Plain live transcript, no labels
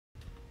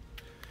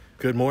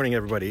Good morning,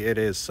 everybody. It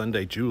is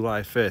Sunday,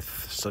 July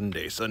 5th.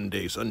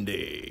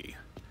 Sunday.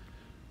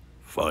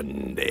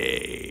 Fun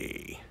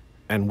day.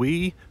 And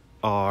we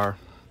are,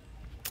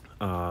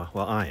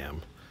 well, I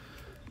am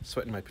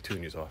sweating my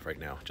petunias off right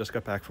now. Just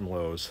got back from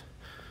Lowe's.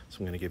 So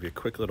I'm going to give you a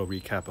quick little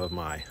recap of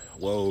my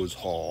Lowe's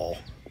haul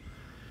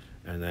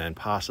and then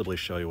possibly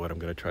show you what I'm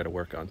going to try to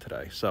work on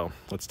today. So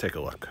let's take a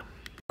look.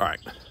 All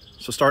right.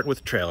 So starting with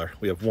the trailer,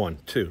 we have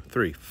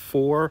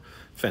 4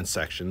 fence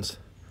sections,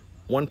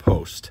 1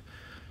 post.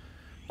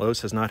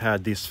 Lowe's has not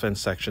had these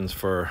fence sections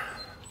for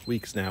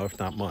weeks now, if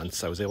not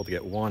months. I was able to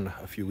get one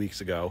a few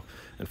weeks ago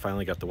and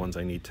finally got the ones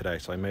I need today.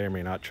 So I may or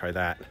may not try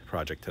that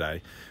project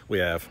today. We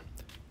have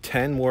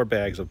 10 more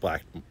bags of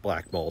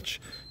black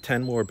mulch,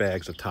 10 more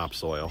bags of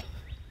topsoil.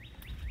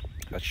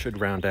 That should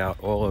round out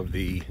all of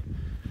the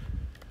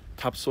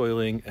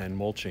topsoiling and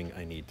mulching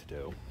I need to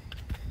do.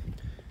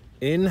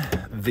 In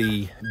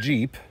the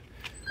Jeep,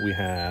 we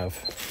have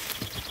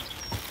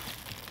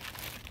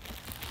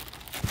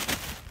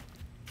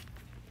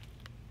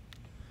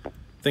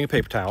thing of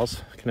paper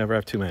towels. Can never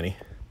have too many.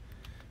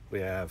 We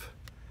have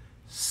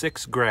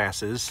 6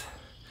 grasses,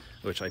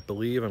 which I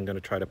believe I'm going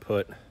to try to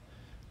put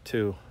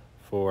 2,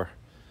 4,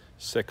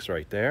 6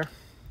 right there.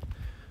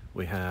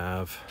 We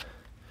have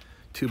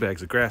 2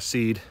 bags of grass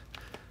seed.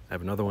 I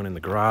have another one in the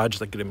garage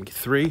that gives me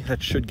 3.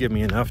 That should give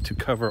me enough to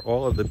cover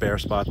all of the bare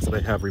spots that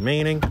I have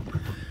remaining.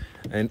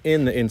 And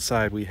in the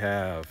inside we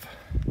have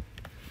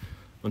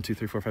 1, 2,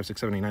 3, 4, 5, 6,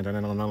 7, 8, 9, 10,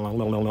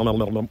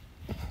 11,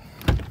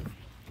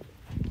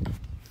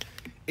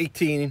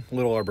 18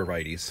 little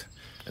arborvitaes,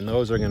 and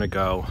those are going to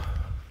go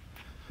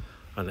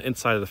on the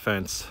inside of the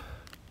fence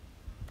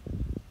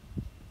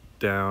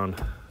down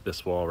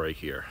this wall right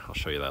here. I'll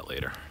show you that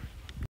later.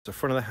 So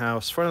front of the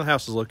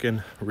house is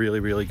looking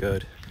really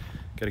good.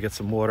 Got to get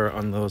some water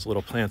on those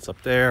little plants up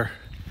there.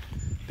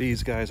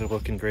 These guys are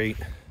looking great.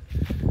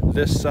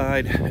 This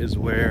side is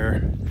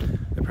where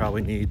I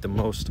probably need the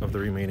most of the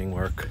remaining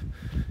work.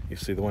 You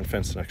see the one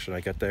fence connection I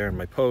got there in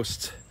my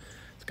post.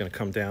 It's going to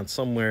come down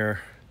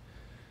somewhere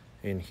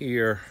in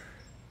here,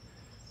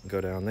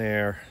 go down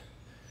there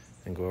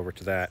and go over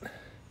to that,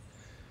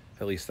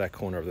 at least that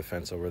corner of the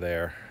fence over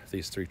there.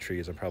 These 3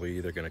 trees I'm probably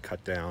either going to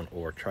cut down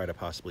or try to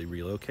possibly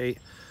relocate.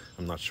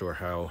 I'm not sure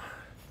how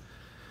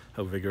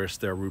vigorous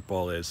their root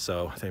ball is,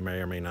 so they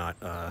may or may not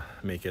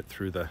make it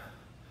through the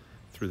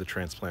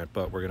transplant,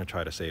 but we're going to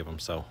try to save them,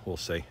 so we'll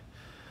see.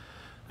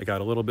 I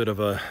got a little bit of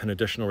an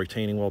additional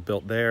retaining wall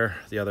built there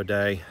the other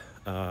day,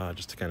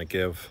 just to kind of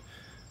give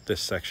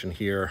this section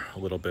here a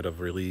little bit of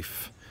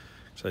relief.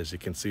 So as you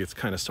can see, it's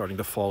kind of starting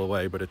to fall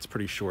away, but it's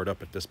pretty shored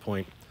up at this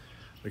point.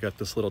 We got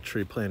this little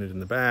tree planted in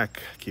the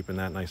back, keeping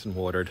that nice and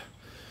watered.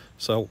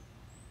 So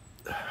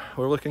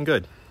we're looking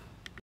good.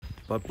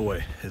 But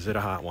boy, is it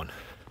a hot one.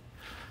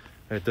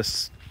 I had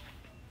this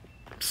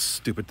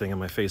stupid thing on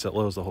my face at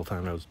Lowe's the whole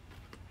time. I was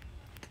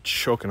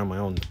choking on my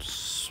own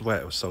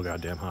sweat. It was so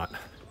goddamn hot.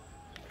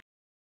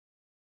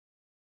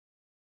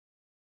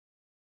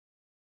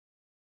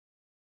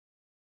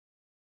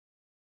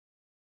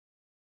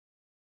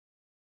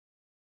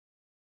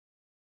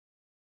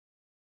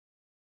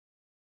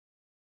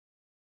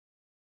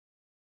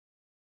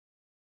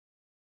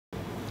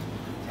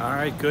 All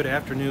right, good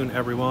afternoon,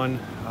 everyone.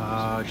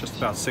 Just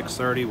about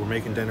 6:30. We're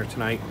making dinner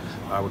tonight.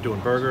 We're doing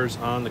burgers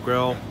on the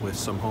grill with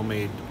some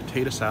homemade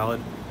potato salad.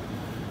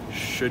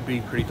 Should be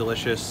pretty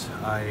delicious.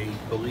 I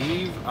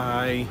believe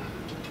I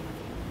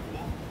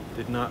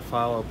did not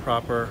follow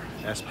proper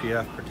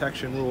SPF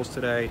protection rules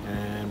today,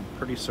 and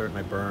pretty certain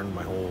I burned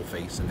my whole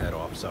face and head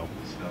off, so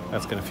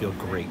that's gonna feel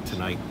great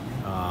tonight.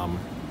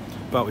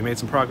 But we made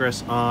some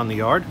progress on the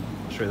yard.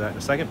 I'll show you that in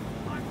a second.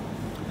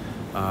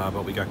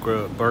 But we got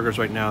burgers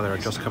right now that are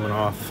just coming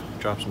off.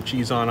 Drop some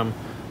cheese on them,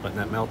 letting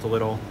that melt a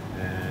little,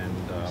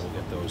 and we'll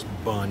get those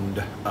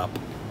bunned up.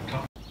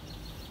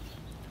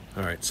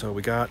 All right, so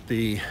we got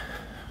the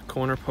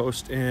corner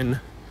post in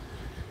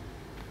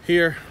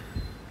here,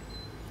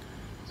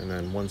 and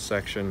then one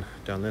section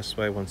down this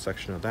way, one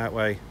section of that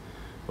way,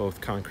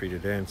 both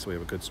concreted in, so we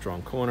have a good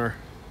strong corner.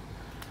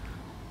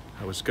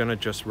 I was gonna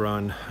just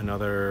run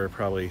another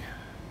probably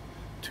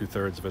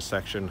 2/3 of a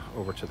section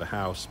over to the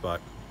house, but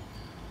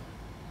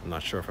I'm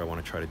not sure if I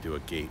want to try to do a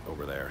gate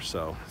over there,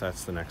 so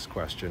that's the next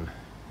question.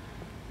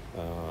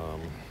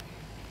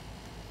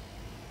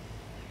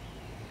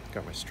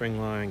 Got my string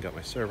line, got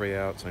my survey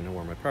out, so I know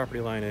where my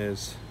property line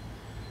is.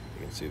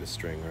 You can see the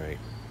string right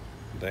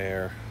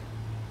there.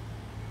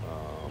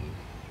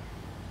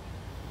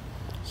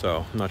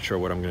 So I'm not sure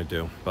what I'm going to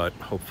do, but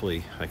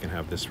hopefully I can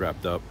have this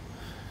wrapped up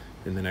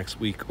in the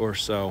next week or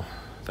so.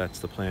 That's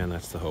the plan,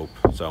 that's the hope.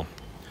 So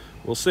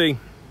we'll see.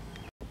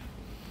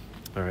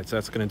 All right, so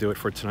that's going to do it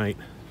for tonight.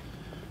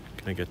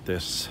 Gonna get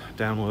this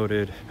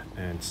downloaded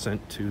and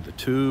sent to the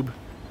tube,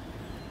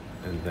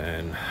 and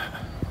then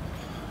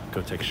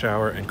go take a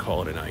shower and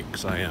call it a night,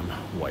 because I am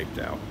wiped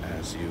out,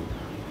 as you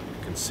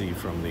can see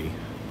from the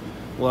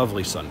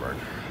lovely sunburn.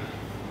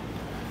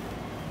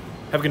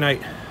 Have a good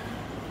night.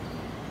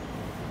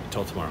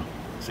 Until tomorrow.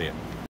 See ya.